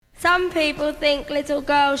Some people think little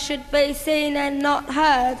girls should be seen and not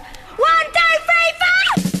heard. 1, 2,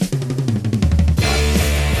 3,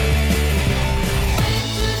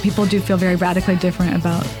 4! People do feel very radically different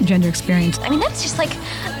about gender experience. I mean, that's just like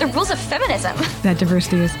the rules of feminism. That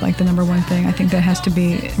diversity is like the number one thing I think that has to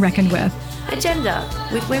be reckoned with. Agenda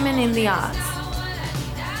with Women in the Arts.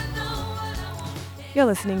 You're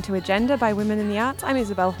listening to Agenda by Women in the Arts. I'm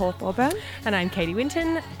Isabel Hawthorburn. And I'm Katie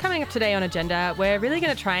Winton. Coming up today on Agenda, we're really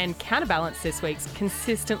going to try and counterbalance this week's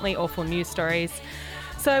consistently awful news stories.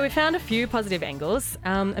 So we found a few positive angles.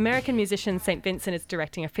 American musician St. Vincent is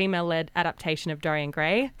directing a female-led adaptation of Dorian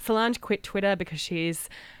Gray. Solange quit Twitter because she's,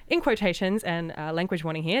 in quotations, and language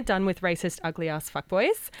warning here, done with racist, ugly-ass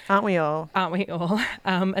fuckboys. Aren't we all? Aren't we all?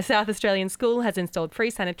 A South Australian school has installed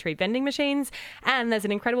free sanitary vending machines, and there's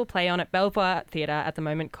an incredible play on at Belvoir Theatre at the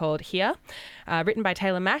moment called Here, written by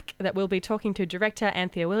Taylor Mack, that we'll be talking to director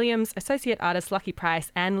Anthea Williams, associate artist Lucky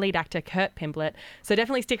Price, and lead actor Kurt Pimblett. So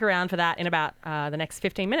definitely stick around for that in about the next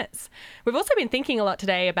 15 minutes. We've also been thinking a lot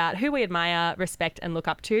today about who we admire, respect, and look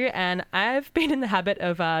up to, and I've been in the habit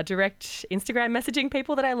of direct Instagram messaging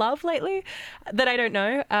people that I love lately that I don't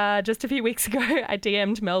know. Just a few weeks ago, I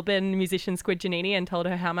DM'd Melbourne musician Squid Giannini and told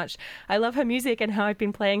her how much I love her music and how I've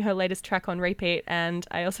been playing her latest track on repeat. And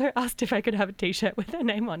I also asked if I could have a t-shirt with her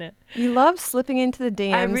name on it. You love slipping into the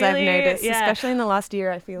DMs, really, I've noticed. yeah. Especially in the last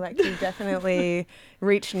year, I feel like you've definitely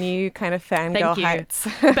reached new kind of fangirl heights.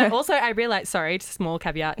 But also I realised, sorry, small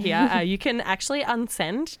caveat here, you can actually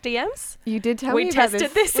unsend DMs. You did tell we me about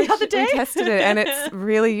tested this the other day. We tested it, and it's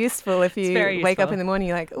really useful if you wake up useful. in the morning,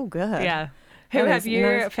 you're like, oh, God. Yeah. Who That have is you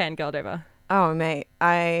nice. fangirled over? Oh, mate,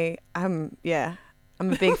 I'm a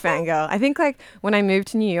big fangirl. I think like when I moved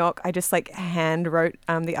to New York, I just like hand wrote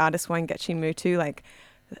the artist Wangechi Mutu, like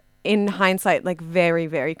in hindsight, like very,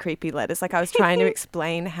 very creepy letters. Like I was trying to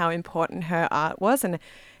explain how important her art was. And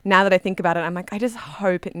now that I think about it, I'm like, I just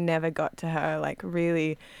hope it never got to her. Like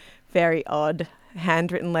really very odd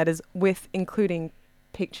handwritten letters with including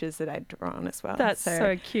pictures that I'd drawn as well. That's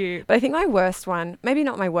so cute. But I think my worst one, maybe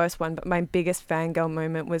not my worst one, but my biggest fangirl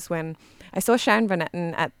moment was when I saw Sharon Van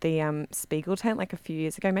Etten at the Spiegel tent like a few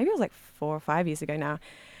years ago. Maybe it was like 4 or 5 years ago now.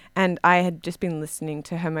 And I had just been listening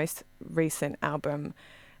to her most recent album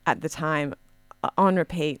at the time on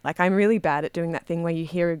repeat. Like I'm really bad at doing that thing where you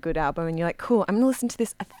hear a good album and you're like, cool, I'm going to listen to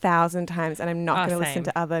this 1,000 times and I'm not going to listen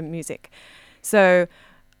to other music. So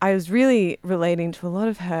I was really relating to a lot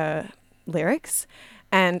of her lyrics.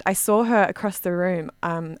 And I saw her across the room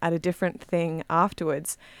at a different thing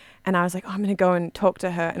afterwards. And I was like, oh, I'm going to go and talk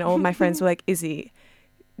to her. And all my friends were like, Izzy,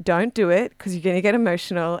 don't do it because you're going to get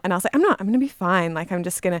emotional. And I was like, I'm going to be fine. Like, I'm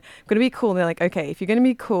going to be cool. And they're like, okay, if you're going to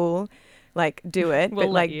be cool, like, do it. We'll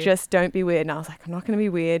but like, just don't be weird. And I was like, I'm not going to be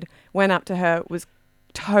weird. Went up to her, was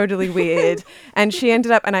totally weird. And she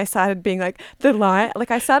ended up, and I started being like,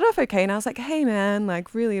 I started off okay. And I was like, hey man,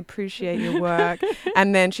 like really appreciate your work.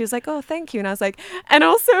 And then she was like, oh, thank you. And I was like, and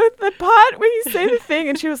also the part where you say the thing.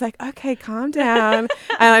 And she was like, okay, calm down.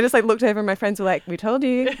 And I just like looked over and my friends were like, we told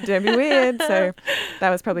you, don't be weird. So that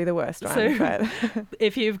was probably the worst one. So but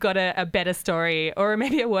if you've got a better story or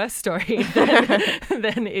maybe a worse story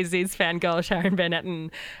than Izzy's fangirl Sharon Van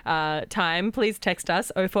Etten time, please text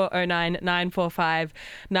us 0409 945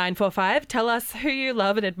 945. Tell us who you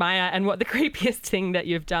love and admire and what the creepiest thing that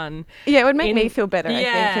you've done. Yeah, it would make me feel better, I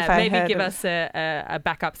think, if I maybe heard give it. us a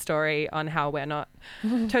backup story on how we're not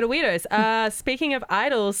total weirdos. Speaking of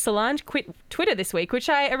idols, Solange quit Twitter this week, which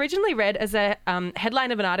I originally read as a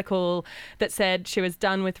headline of an article that said she was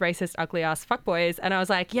done with racist, ugly-ass fuckboys. And I was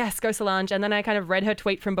like, yes, go Solange. And then I kind of read her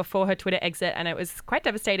tweet from before her Twitter exit, and it was quite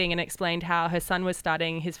devastating and explained how her son was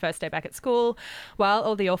starting his first day back at school while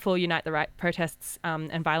all the awful Unite the Right protests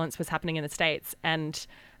and violence was happening in the States. And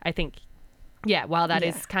I think, while that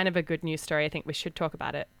is kind of a good news story, I think we should talk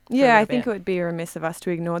about it. Yeah, I think it would be remiss of us to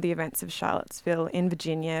ignore the events of Charlottesville in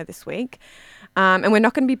Virginia this week. And we're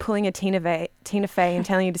not going to be pulling a Tina Fey and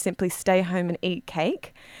telling you to simply stay home and eat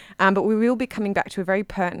cake. But we will be coming back to a very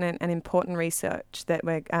pertinent and important research that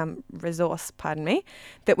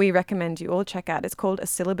that we recommend you all check out. It's called A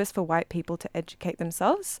Syllabus for White People to Educate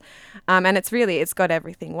Themselves. And it's got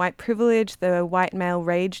everything. White privilege, the white male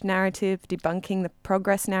rage narrative, debunking the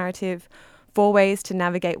progress narrative, 4 ways to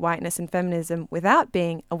navigate whiteness and feminism without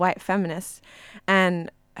being a white feminist,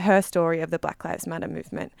 and her story of the Black Lives Matter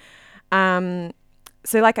movement.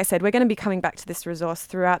 so like I said, we're going to be coming back to this resource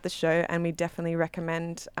throughout the show, and we definitely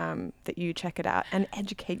recommend that you check it out and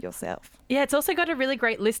educate yourself. Yeah, it's also got a really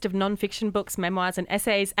great list of non-fiction books, memoirs and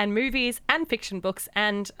essays and movies and fiction books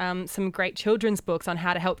and some great children's books on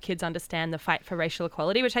how to help kids understand the fight for racial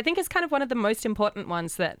equality, which I think is kind of one of the most important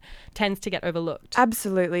ones that tends to get overlooked.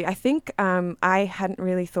 Absolutely. I think I hadn't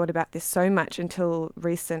really thought about this so much until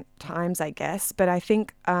recent times, I guess, but I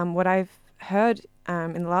think what I've heard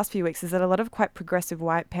in the last few weeks is that a lot of quite progressive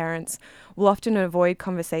white parents will often avoid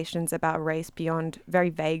conversations about race beyond very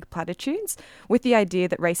vague platitudes, with the idea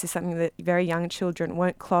that race is something that very young children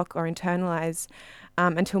won't clock or internalize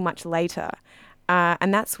until much later.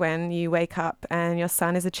 And that's when you wake up and your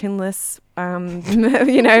son is a chinless,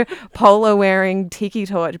 polo-wearing, tiki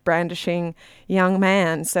torch brandishing young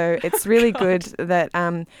man. So it's really good that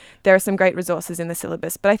there are some great resources in the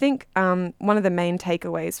syllabus. But I think one of the main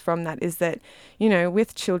takeaways from that is that,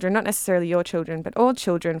 with children, not necessarily your children, but all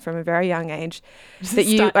children from a very young age, that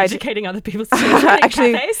you start educating other people's children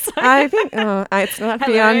actually, in cafes. I think it's not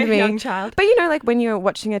Hello, beyond me. young child. But like when you're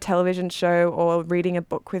watching a television show or reading a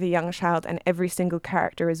book with a young child and every single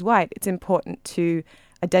character is white, it's important to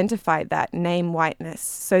identify that, name whiteness,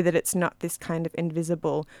 so that it's not this kind of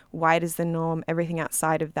invisible, white is the norm, everything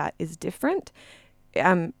outside of that is different.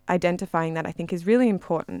 Identifying that, I think, is really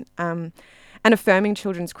important. And affirming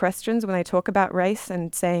children's questions when they talk about race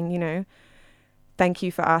and saying, thank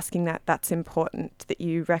you for asking that. That's important that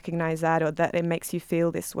you recognize that, or that it makes you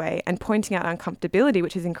feel this way. And pointing out uncomfortability,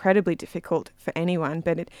 which is incredibly difficult for anyone,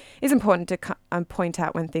 but it is important to point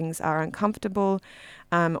out when things are uncomfortable,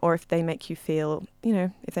 or if they make you feel,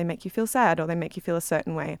 if they make you feel sad or they make you feel a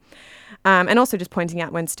certain way. And also just pointing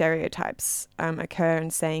out when stereotypes occur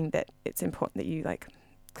and saying that it's important that you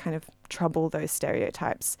kind of trouble those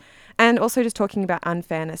stereotypes. And also just talking about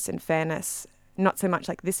unfairness and fairness. Not so much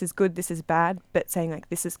like this is good, this is bad, but saying like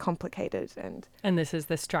this is complicated and this is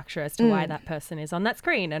the structure as to why that person is on that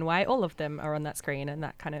screen and why all of them are on that screen and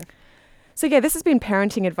that kind of. So yeah, this has been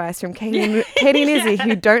parenting advice from Katie and Izzy,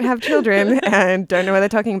 who don't have children and don't know what they're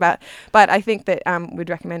talking about. But I think that we'd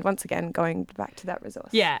recommend once again going back to that resource.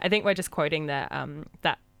 Yeah, I think we're just quoting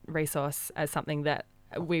that resource as something that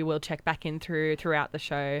we will check back in throughout the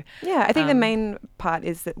show. Yeah, I think the main part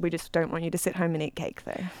is that we just don't want you to sit home and eat cake,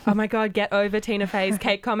 though. Oh my God, get over Tina Fey's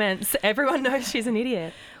cake comments. Everyone knows she's an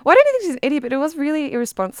idiot. Well, I don't think she's an idiot, but it was really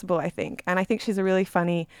irresponsible, I think. And I think she's a really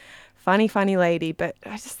funny lady. But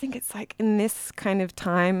I just think it's like in this kind of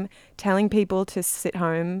time, telling people to sit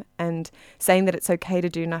home and saying that it's okay to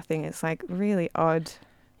do nothing is like really odd.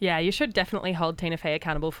 Yeah, you should definitely hold Tina Fey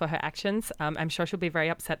accountable for her actions. I'm sure she'll be very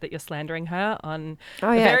upset that you're slandering her on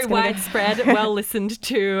a very widespread, well-listened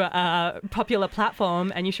to popular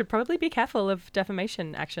platform, and you should probably be careful of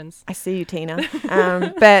defamation actions. I see you, Tina.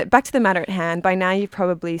 But back to the matter at hand. By now you've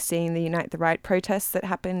probably seen the Unite the Right protests that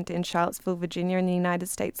happened in Charlottesville, Virginia in the United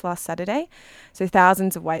States last Saturday. So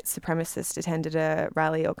thousands of white supremacists attended a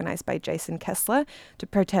rally organised by Jason Kessler to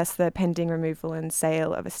protest the pending removal and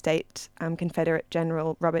sale of a state Confederate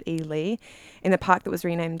General Robert E. Lee in the park that was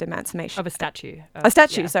renamed Emancipation. Of a statue.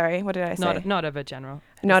 Sorry. What did I say? Not of a general.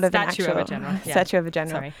 Not of an statue actual of a general. Yeah. Statue of a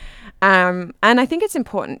general. Sorry. And I think it's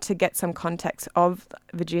important to get some context of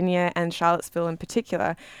Virginia and Charlottesville in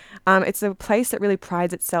particular. It's a place that really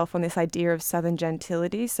prides itself on this idea of Southern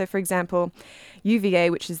gentility. So, for example,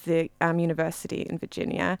 UVA, which is the university in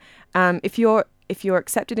Virginia, if you're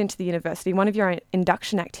accepted into the university, one of your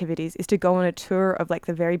induction activities is to go on a tour of like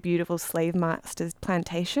the very beautiful slave master's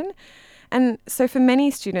plantation. And so for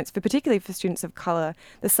many students, particularly for students of colour,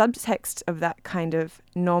 the subtext of that kind of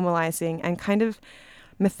normalising and kind of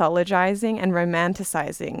mythologizing and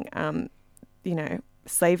romanticizing,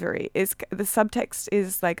 slavery is the subtext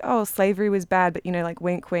is like, oh, slavery was bad, but like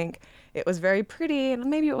wink, wink, it was very pretty and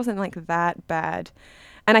maybe it wasn't like that bad.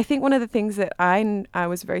 And I think one of the things that I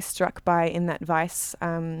was very struck by in that Vice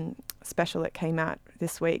special that came out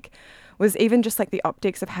this week was even just like the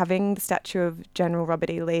optics of having the statue of General Robert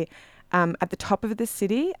E. Lee at the top of the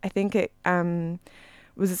city. I think it's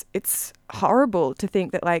horrible to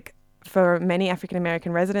think that like for many African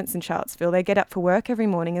American residents in Charlottesville, they get up for work every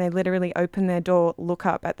morning and they literally open their door, look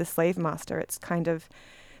up at the slave master. It's kind of,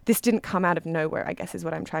 this didn't come out of nowhere, I guess is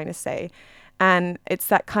what I'm trying to say. And it's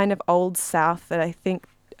that kind of old South that I think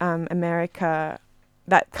America,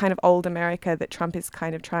 that kind of old America that Trump is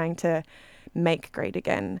kind of trying to make great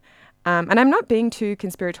again. And I'm not being too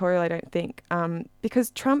conspiratorial, I don't think, because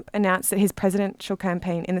Trump announced that his presidential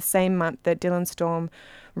campaign in the same month that Dylan Storm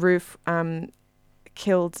Roof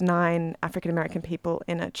killed 9 African-American people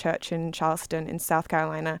in a church in Charleston in South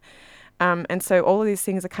Carolina. And so all of these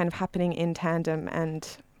things are kind of happening in tandem,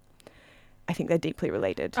 and I think they're deeply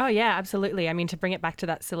related. Oh, yeah, absolutely. I mean, to bring it back to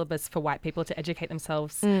that syllabus for white people to educate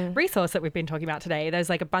themselves resource that we've been talking about today, there's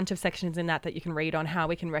like a bunch of sections in that you can read on how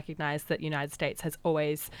we can recognize that the United States has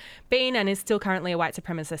always been and is still currently a white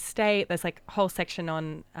supremacist state. There's like a whole section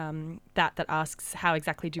on that asks how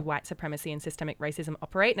exactly do white supremacy and systemic racism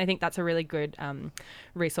operate. And I think that's a really good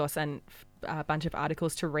resource and a bunch of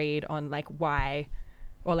articles to read on like why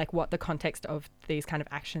or like what the context of these kind of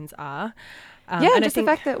actions are. And just the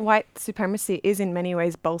fact that white supremacy is in many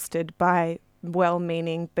ways bolstered by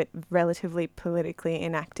well-meaning but relatively politically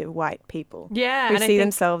inactive white people who see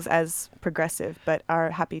themselves as progressive but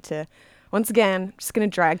are happy to, once again, just going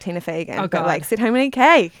to drag Tina Fey again, but like sit home and eat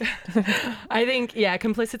cake. I think,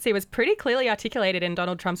 complicity was pretty clearly articulated in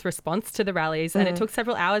Donald Trump's response to the rallies, and it took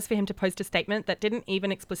several hours for him to post a statement that didn't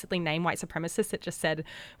even explicitly name white supremacists. It just said,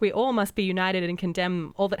 "We all must be united and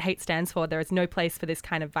condemn all that hate stands for. There is no place for this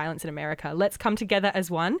kind of violence in America. Let's come together as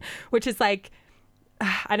one," which is like,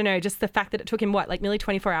 I don't know, just the fact that it took him, nearly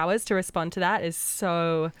 24 hours to respond to that is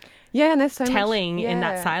so... Yeah, and there's so telling much, in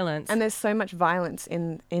that silence. And there's so much violence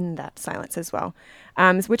in that silence as well,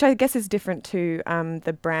 which I guess is different to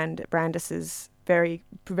the Brandis's very,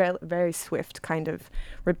 very swift kind of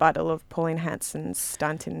rebuttal of Pauline Hanson's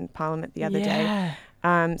stunt in Parliament the other day.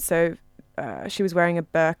 So she was wearing a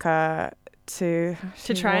burqa to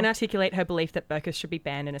try and articulate her belief that burqas should be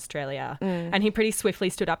banned in Australia. And he pretty swiftly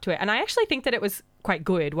stood up to it. And I actually think that it was quite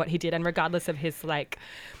good what he did, and regardless of his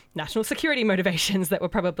national security motivations that were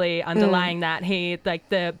probably underlying that, he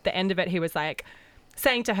the end of it, he was like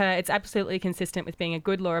saying to her, it's absolutely consistent with being a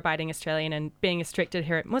good law-abiding Australian and being a strict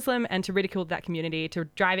adherent Muslim, and to ridicule that community, to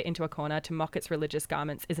drive it into a corner, to mock its religious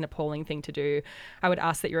garments is an appalling thing to do. I would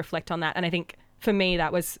ask that you reflect on that. And I think for me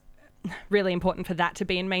that was really important for that to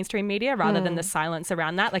be in mainstream media rather than the silence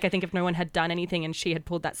around that. Like, I think if no one had done anything and she had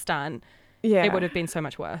pulled that stunt, it would have been so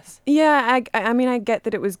much worse. Yeah, I mean, I get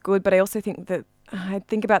that it was good, but I also think that I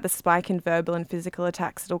think about the spike in verbal and physical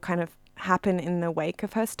attacks that'll kind of happen in the wake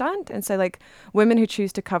of her stunt. And so, like, women who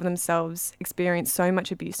choose to cover themselves experience so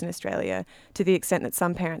much abuse in Australia, to the extent that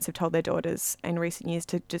some parents have told their daughters in recent years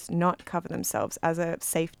to just not cover themselves as a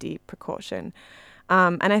safety precaution.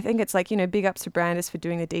 And I think it's like, big ups to Brandis for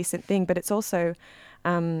doing the decent thing, but it's also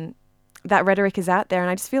that rhetoric is out there. And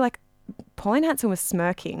I just feel like Pauline Hanson was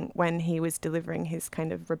smirking when he was delivering his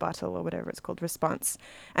kind of rebuttal or whatever it's called, response.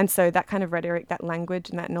 And so that kind of rhetoric, that language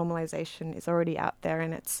and that normalization is already out there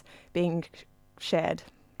and it's being shared.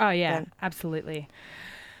 Oh, yeah, absolutely.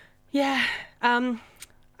 Yeah.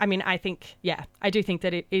 I mean, I think, I do think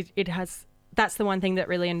that it has... That's the one thing that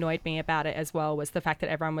really annoyed me about it as well, was the fact that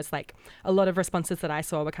everyone was like, a lot of responses that I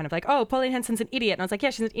saw were kind of like, oh, Pauline Hanson's an idiot. And I was like, yeah,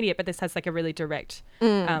 she's an idiot, but this has like a really direct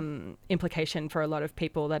implication for a lot of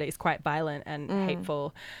people that is quite violent and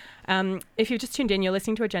hateful. If you've just tuned in, you're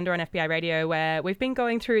listening to Agenda on FBI Radio, where we've been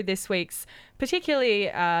going through this week's particularly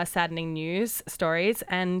saddening news stories.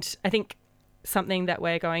 And I think something that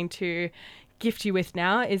we're going to gift you with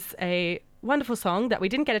now is a wonderful song that we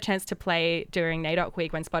didn't get a chance to play during NAIDOC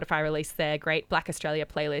week when Spotify released their great Black Australia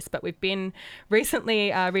playlist, but we've been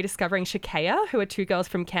recently rediscovering Shakaya, who are two girls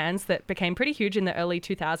from Cairns that became pretty huge in the early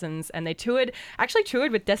 2000s, and they toured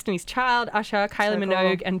with Destiny's Child, Usher, Kylie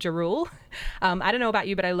Minogue, and Ja Rule. I don't know about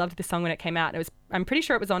you, but I loved the song when it came out. I'm pretty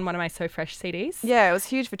sure it was on one of my So Fresh CDs. Yeah, it was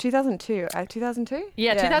huge for 2002. 2002?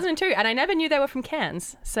 Yeah, 2002. And I never knew they were from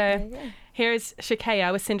Cairns. So here's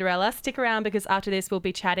Shakaya with Cinderella. Stick around, because after this we'll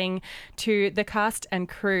be chatting to the cast and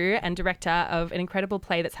crew and director of an incredible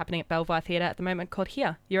play that's happening at Belvoir Theatre at the moment called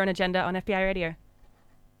Here. You're on Agenda on FBI Radio.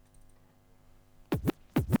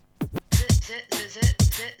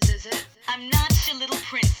 I'm not your little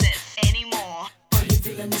princess anymore. Are you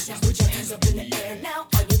feeling this now? Put your hands up in the air now.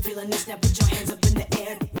 Are you feeling this now? Put your hands up in the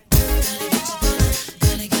air.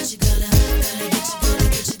 Gonna get you, gonna get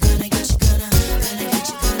you, gonna get you, gonna get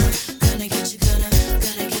you, gonna get you, gonna get you,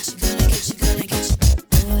 gonna get you, gonna get you, gonna get you.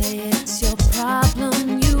 Boy, it's your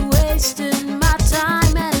problem. You wasted my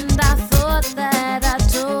time, and I thought that I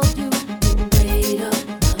told you. You made up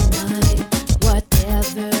my mind.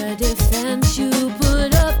 Whatever defense you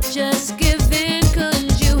put up, just give in,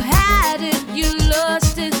 'cause you had it, you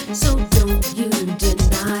lost it, so don't you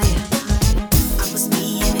deny. I was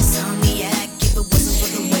me, an insomniac. If it wasn't for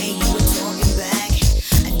the way you were talking back,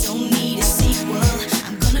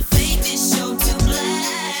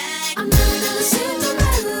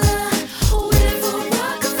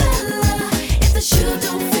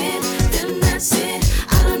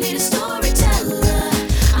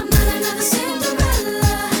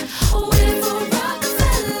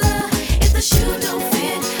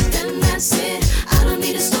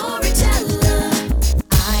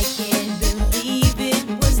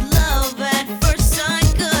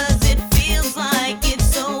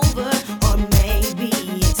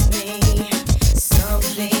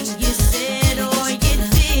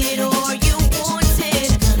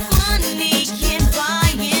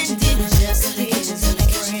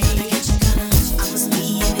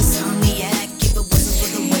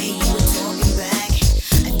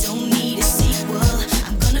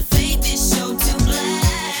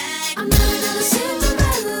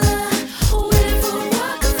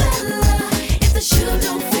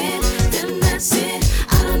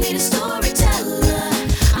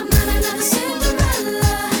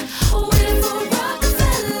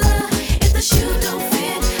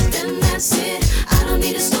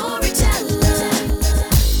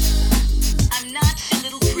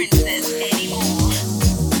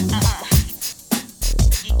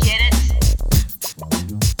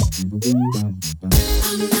 I'm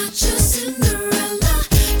not your Cinderella,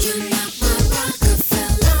 you're not my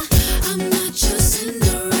Rockefeller. I'm not your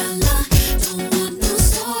Cinderella, don't want no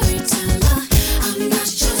storyteller. I'm not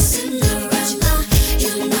your Cinderella,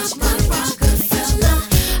 you're not my Rockefeller.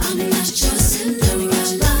 I'm not your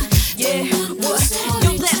Cinderella, don't want no storyteller.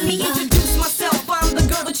 Don't let me introduce myself. I'm the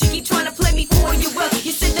girl that you keep trying to play me for. You well,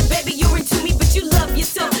 you said that baby you're into me, but you love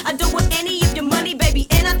yourself. I don't want any of your money, baby,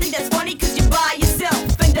 and I think that's funny 'cause you're by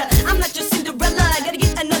yourself. And I'm not your Cinderella. I gotta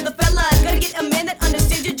get another fella. Gotta get a man that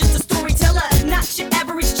understands you're just a storyteller. Not your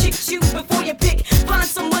average chick. Choose before you pick. Find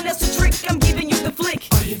someone else to trick. I'm giving you the flick.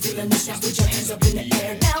 Are you feeling this now? Put your hands up in the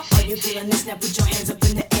air now. Are you feeling this now? Put your hands up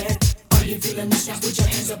in the air. Are you feeling this now? Put your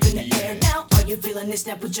hands up in the air now. Are you feeling this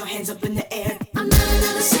now? Put your hands up in the air. I'm not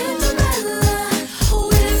another Cinderella,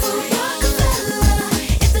 waiting for Rockefeller.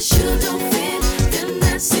 If the shoe don't fit, then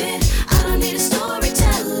that's it. I don't need a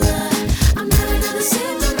storyteller. I'm not another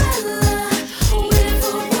Cinderella, waiting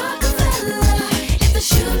for Rockefeller. If the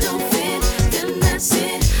shoe don't fit, then that's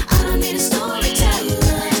it. I don't need a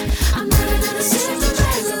storyteller. I'm not another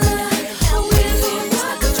Cinderella, waiting for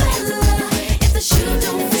Rockefeller. If the shoe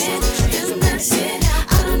don't fit, then that's it.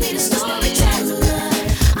 I don't need a storyteller.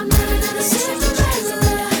 I'm not another Cinderella,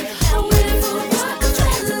 waiting for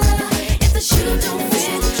Rockefeller. If the shoe don't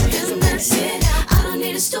fit, then that's it. I don't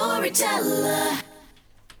need a storyteller.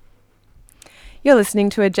 You're listening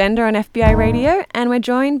to Agenda on FBI Radio, and we're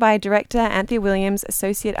joined by director Anthea Williams,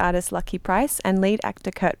 associate artist Lucky Price, and lead actor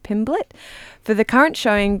Kurt Pimblett for the currently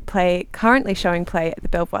showing play at the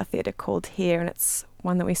Belvoir Theatre called Here, and it's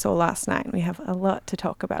one that we saw last night. And we have a lot to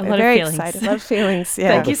talk about. We're very excited. A lot of feelings. Yeah.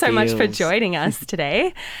 Thank you so much for joining us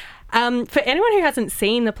today. For anyone who hasn't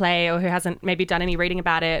seen the play or who hasn't maybe done any reading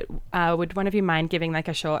about it, would one of you mind giving like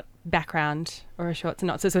a short background or a short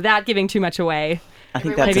synopsis without giving too much away? I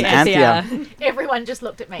think that's Maybe an Anthea. Everyone just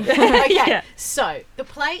looked at me. Okay, Yeah. so the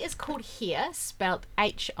play is called Here, spelled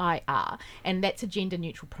H-I-R, and that's a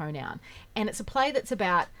gender-neutral pronoun. And it's a play that's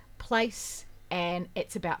about place and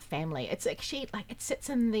it's about family. It's actually like it sits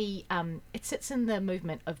in the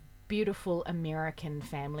movement of beautiful American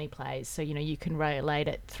family plays. So, you know, you can relate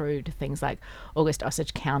it through to things like August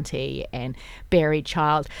Osage County and Buried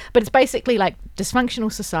Child. But it's basically like dysfunctional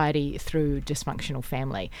society through dysfunctional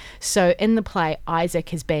family. So in the play,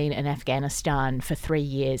 Isaac has been in Afghanistan for 3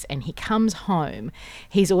 years and he comes home.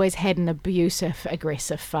 He's always had an abusive,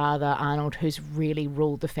 aggressive father, Arnold, who's really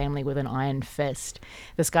ruled the family with an iron fist.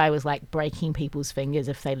 This guy was like breaking people's fingers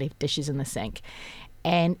if they left dishes in the sink.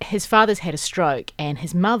 And his father's had a stroke, and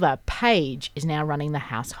his mother, Paige, is now running the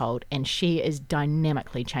household, and she is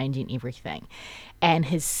dynamically changing everything. And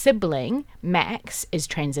his sibling, Max, is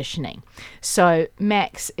transitioning. So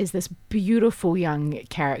Max is this beautiful young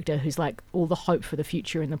character who's like all the hope for the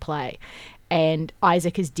future in the play. And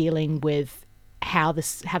Isaac is dealing with how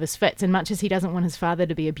this fits. And much as he doesn't want his father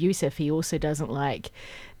to be abusive, he also doesn't like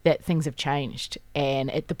that things have changed. And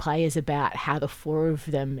the play is about how the four of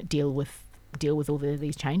them deal with all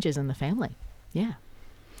these changes in the family. Yeah.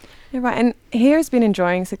 Yeah, right. And Here has been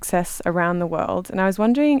enjoying success around the world. And I was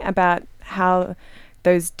wondering about how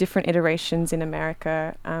those different iterations in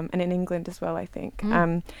America and in England as well, I think,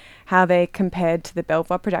 how they compared to the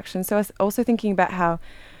Belvoir production. So I was also thinking about how,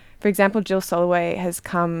 for example, Jill Soloway has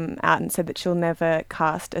come out and said that she'll never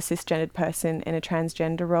cast a cisgendered person in a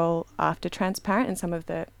transgender role after Transparent, and some of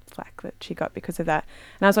the flack that she got because of that.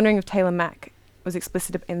 And I was wondering if Taylor Mack was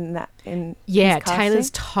explicit in that. Yeah, his casting. Taylor's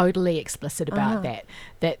totally explicit about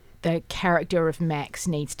that the character of Max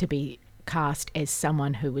needs to be cast as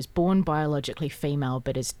someone who was born biologically female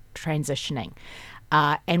but is transitioning.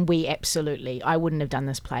 And I wouldn't have done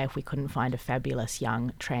this play if we couldn't find a fabulous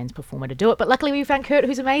young trans performer to do it. But luckily we found Kurt,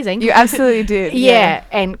 who's amazing. You absolutely did. Yeah,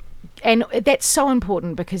 and that's so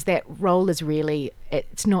important because that role is really,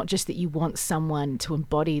 it's not just that you want someone to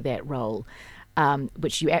embody that role,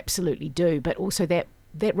 which you absolutely do, but also that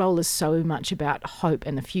role is so much about hope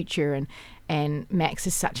and the future, and Max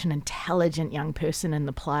is such an intelligent young person in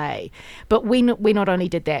the play. But we not only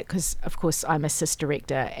did that because, of course, I'm a cis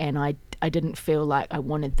director, and I didn't feel like I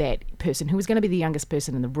wanted that person who was going to be the youngest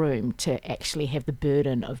person in the room to actually have the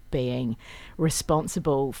burden of being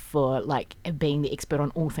responsible for like being the expert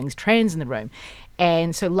on all things trans in the room.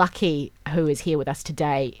 And so Lucky, who is here with us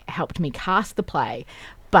today, helped me cast the play.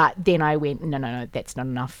 But then I went, no, that's not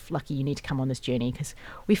enough. Lucky, you need to come on this journey, because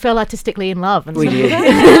we fell artistically in love. And we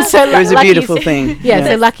did. So it was a beautiful thing. Yeah,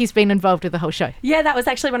 so Lucky's been involved with the whole show. Yeah, that was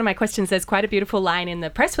actually one of my questions. There's quite a beautiful line in the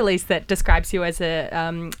press release that describes you as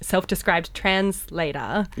a self-described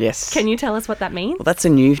translator. Yes. Can you tell us what that means? Well, that's a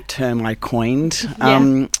new term I coined.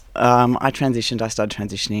 I started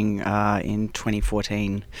transitioning in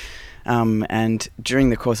 2014. And during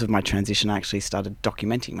the course of my transition, I actually started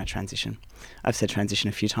documenting my transition. I've said transition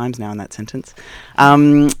a few times now in that sentence.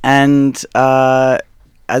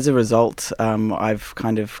 As a result, I've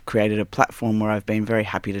kind of created a platform where I've been very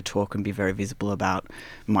happy to talk and be very visible about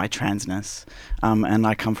my transness. And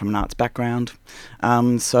I come from an arts background.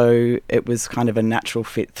 So it was kind of a natural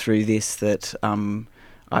fit through this that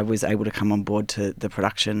I was able to come on board to the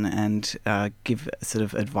production and give sort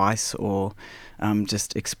of advice or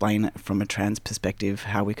just explain it from a trans perspective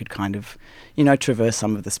how we could kind of, traverse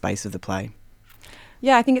some of the space of the play.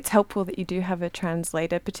 Yeah, I think it's helpful that you do have a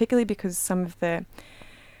translator, particularly because some of the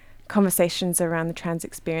conversations around the trans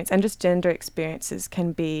experience and just gender experiences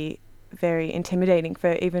can be very intimidating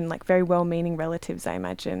for even like very well-meaning relatives, I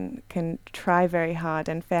imagine, can try very hard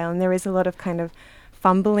and fail. And there is a lot of kind of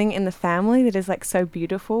fumbling in the family that is like so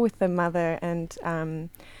beautiful with the mother and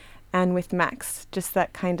with Max, just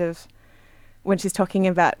that kind of when she's talking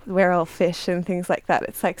about we're all fish and things like that,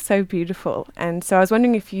 it's like so beautiful. And so I was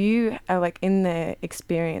wondering if you are like in the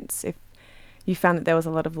experience, if you found that there was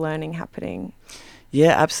a lot of learning happening.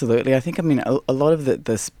 Yeah, absolutely. I think, a lot of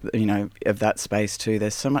of that space too,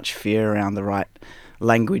 there's so much fear around the right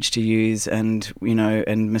language to use and,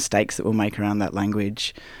 and mistakes that we'll make around that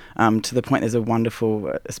language. To the point there's a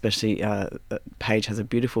wonderful, especially Paige has a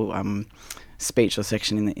beautiful speech or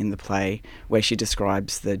section in the play where she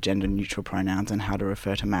describes the gender neutral pronouns and how to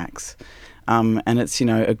refer to Max. And it's,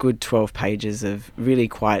 a good 12 pages of really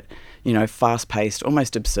quite, fast-paced,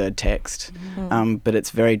 almost absurd text, but it's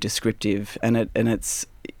very descriptive and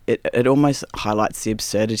it almost highlights the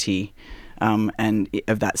absurdity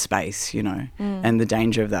of that space, and the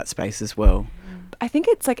danger of that space as well. I think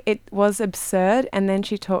it's like it was absurd, and then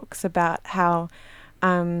she talks about how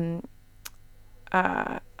I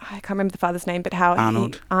can't remember the father's name, but how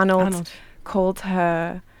Arnold called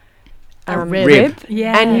her a rib.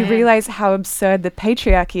 Yeah. And you realise how absurd the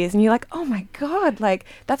patriarchy is, and you're like, oh my God, like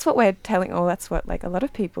that's what we're telling, or that's what like a lot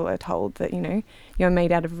of people are told, that, you're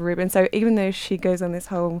made out of rib. And so even though she goes on this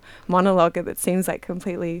whole monologue that seems like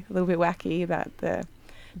completely a little bit wacky about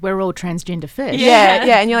we're all transgender fish.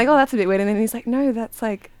 Yeah, and you're like, oh, that's a bit weird. And then he's like, no, that's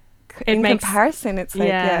like, in comparison, it's like,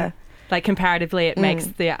 yeah. Like comparatively, it makes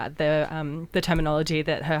the terminology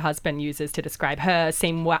that her husband uses to describe her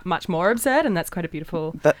seem much more absurd, and that's quite a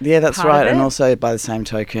beautiful. That's part right. of it. And also, by the same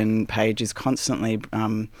token, Paige is constantly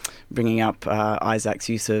bringing up Isaac's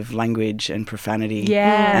use of language and profanity,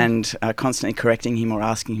 and constantly correcting him or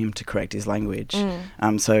asking him to correct his language.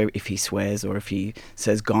 So if he swears or if he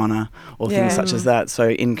says "gonna" or things such as that. So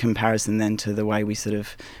in comparison, then to the way we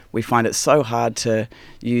find it so hard to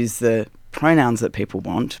use the pronouns that people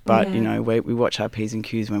want, but we watch our P's and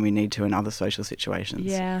Q's when we need to in other social situations.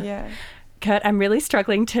 Yeah. Kurt, I'm really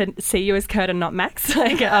struggling to see you as Kurt and not Max,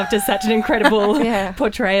 like after such an incredible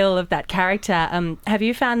portrayal of that character. Have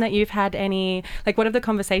you found that you've had any, like what are the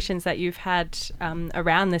conversations that you've had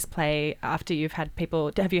around this play after you've had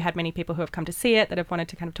people, have you had many people who have come to see it that have wanted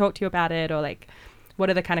to kind of talk to you about it, or like what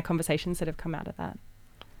are the kind of conversations that have come out of that?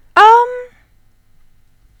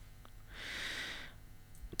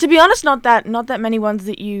 To be honest, not that many ones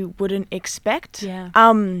that you wouldn't expect. Yeah.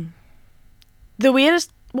 The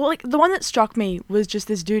weirdest, the one that struck me was just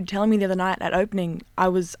this dude telling me the other night at opening. I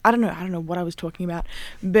don't know what I was talking about,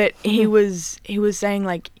 but he was saying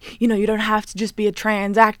like, you don't have to just be a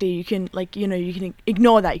trans actor. You can you can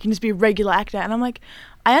ignore that. You can just be a regular actor. And I'm like,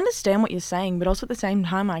 I understand what you're saying, but also at the same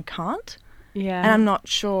time I can't. Yeah. And I'm not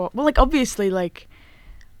sure. Well, obviously,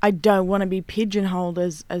 I don't want to be pigeonholed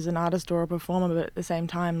as an artist or a performer, but at the same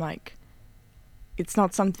time, it's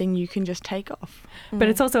not something you can just take off. But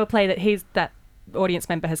it's also a play that audience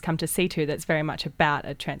member has come to see too that's very much about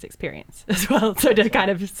a trans experience as well. So to kind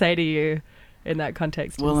of say to you in that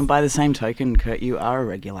context. Well, and by the same token, Kurt, you are a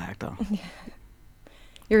regular actor.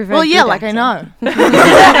 You're a very good actor. I know.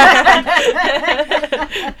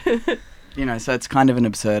 So it's kind of an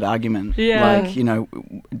absurd argument. Yeah.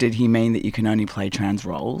 Did he mean that you can only play trans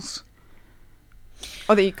roles?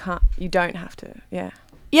 Or that you don't have to, yeah.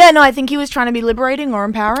 Yeah, no, I think he was trying to be liberating or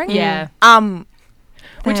empowering. Yeah.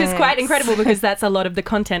 Which is quite incredible because that's a lot of the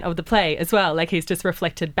content of the play as well. Like he's just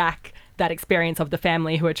reflected back that experience of the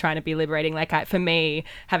family who are trying to be liberating. Like for me,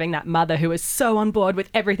 having that mother who was so on board with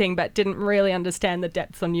everything but didn't really understand the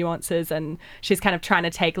depths or nuances, and she's kind of trying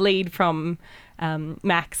to take lead from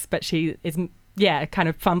Max, but she is kind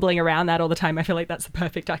of fumbling around that all the time. I feel like that's the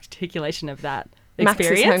perfect articulation of that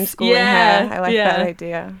experience. Max is homeschooling her. I like that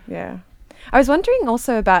idea. Yeah. I was wondering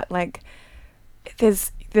also about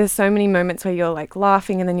there's so many moments where you're like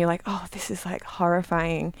laughing and then you're like, oh, this is like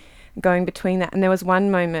horrifying. going between that. And there was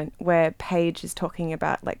one moment where Paige is talking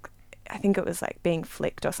about, like, I think it was like being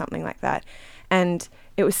flicked or something like that, and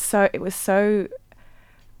it was so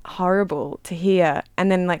horrible to hear.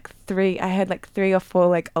 And then I heard like 3 or 4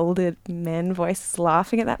 like older men voices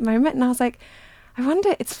laughing at that moment, and I was like, I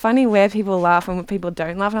wonder, it's funny where people laugh and where people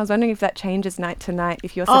don't laugh. And I was wondering if that changes night to night,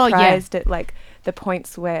 if you're surprised at like the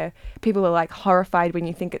points where people are like horrified when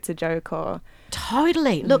you think it's a joke or...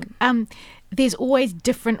 Totally. Look, there's always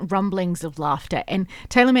different rumblings of laughter. And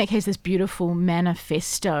Taylor Mack has this beautiful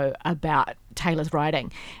manifesto about Taylor's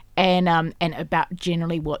writing and about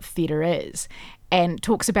generally what theatre is, and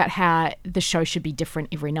talks about how the show should be different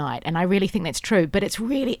every night. And I really think that's true. But it's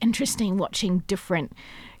really interesting watching different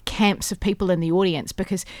camps of people in the audience,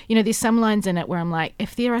 because, you know, there's some lines in it where I'm like,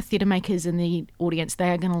 if there are theatre makers in the audience, they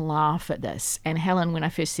are going to laugh at this. And Helen, when I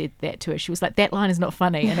first said that to her, she was like, that line is not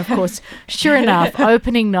funny. And of course, sure enough,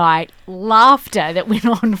 opening night, laughter that went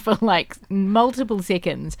on for like multiple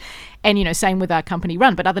seconds. And, you know, same with our company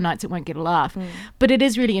run, but other nights it won't get a laugh. But it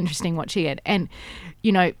is really interesting watching it. And,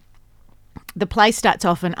 you know, the play starts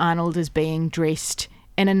off and Arnold is being dressed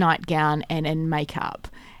in a nightgown and in makeup.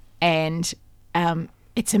 And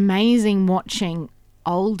it's amazing watching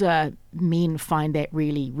older men find that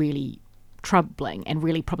really, really troubling and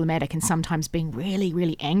really problematic, and sometimes being really,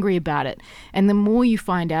 really angry about it. And the more you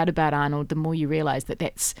find out about Arnold, the more you realise that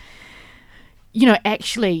that's, you know,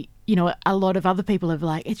 actually, you know, a lot of other people are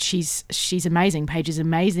like, she's amazing. Paige is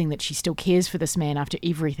amazing that she still cares for this man after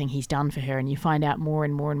everything he's done for her. And you find out more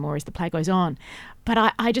and more and more as the play goes on.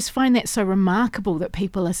 But I just find that so remarkable that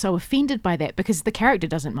people are so offended by that, because the character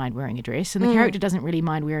doesn't mind wearing a dress and the character doesn't really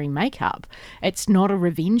mind wearing makeup. It's not a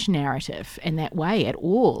revenge narrative in that way at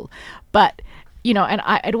all. But, you know, and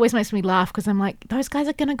it always makes me laugh because I'm like, those guys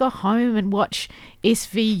are going to go home and watch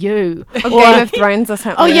SVU. Or Game of Thrones or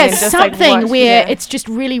something. Oh, yeah, and just, something watch, where it's just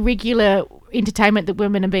really regular entertainment that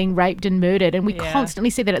women are being raped and murdered, and we Yeah. constantly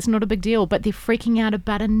say that it's not a big deal, but they're freaking out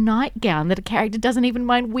about a nightgown that a character doesn't even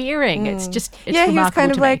mind wearing. It's just, it's he was remarkable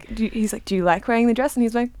kind of to me. like, he's like, do you like wearing the dress? And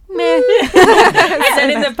he's like, meh. And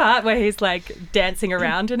then in the part where he's like dancing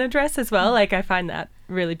around in a dress as well, like I find that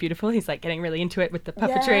really beautiful. He's like getting really into it with the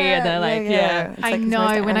puppetry and they're like, It's I like he's know.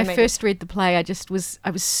 like When I animated. first read the play, I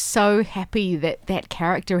was so happy that that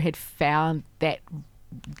character had found that,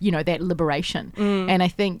 you know, that liberation. And I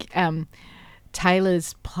think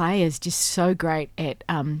Taylor's play is just so great at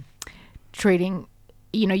treating,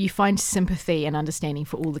 you know, you find sympathy and understanding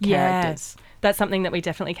for all the characters. That's something that we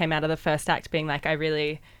definitely came out of the first act being like,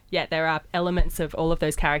 there are elements of all of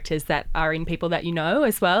those characters that are in people that you know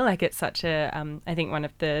as well. Like it's such a, I think one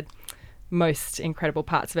of the most incredible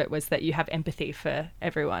parts of it was that you have empathy for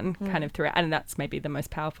everyone kind of throughout. And that's maybe the most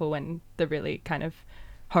powerful when the really kind of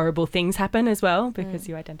horrible things happen as well, because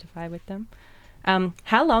you identify with them.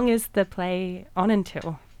 How long is the play on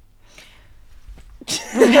until?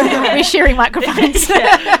 We're sharing microphones.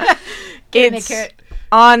 It's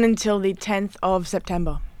on until the 10th of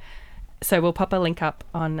September. So we'll pop a link up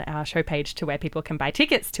on our show page to where people can buy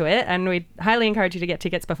tickets to it, and we'd highly encourage you to get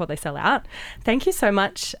tickets before they sell out. Thank you so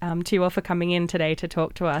much to you all for coming in today to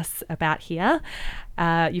talk to us about Here.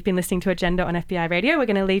 You've been listening to Agenda on FBI Radio. We're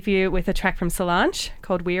going to leave you with a track from Solange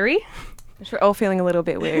called Weary. We're all feeling a little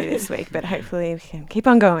bit weary this week, but hopefully we can keep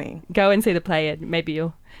on going. Go and see the play and maybe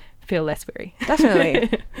you'll feel less weary.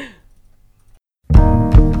 Definitely.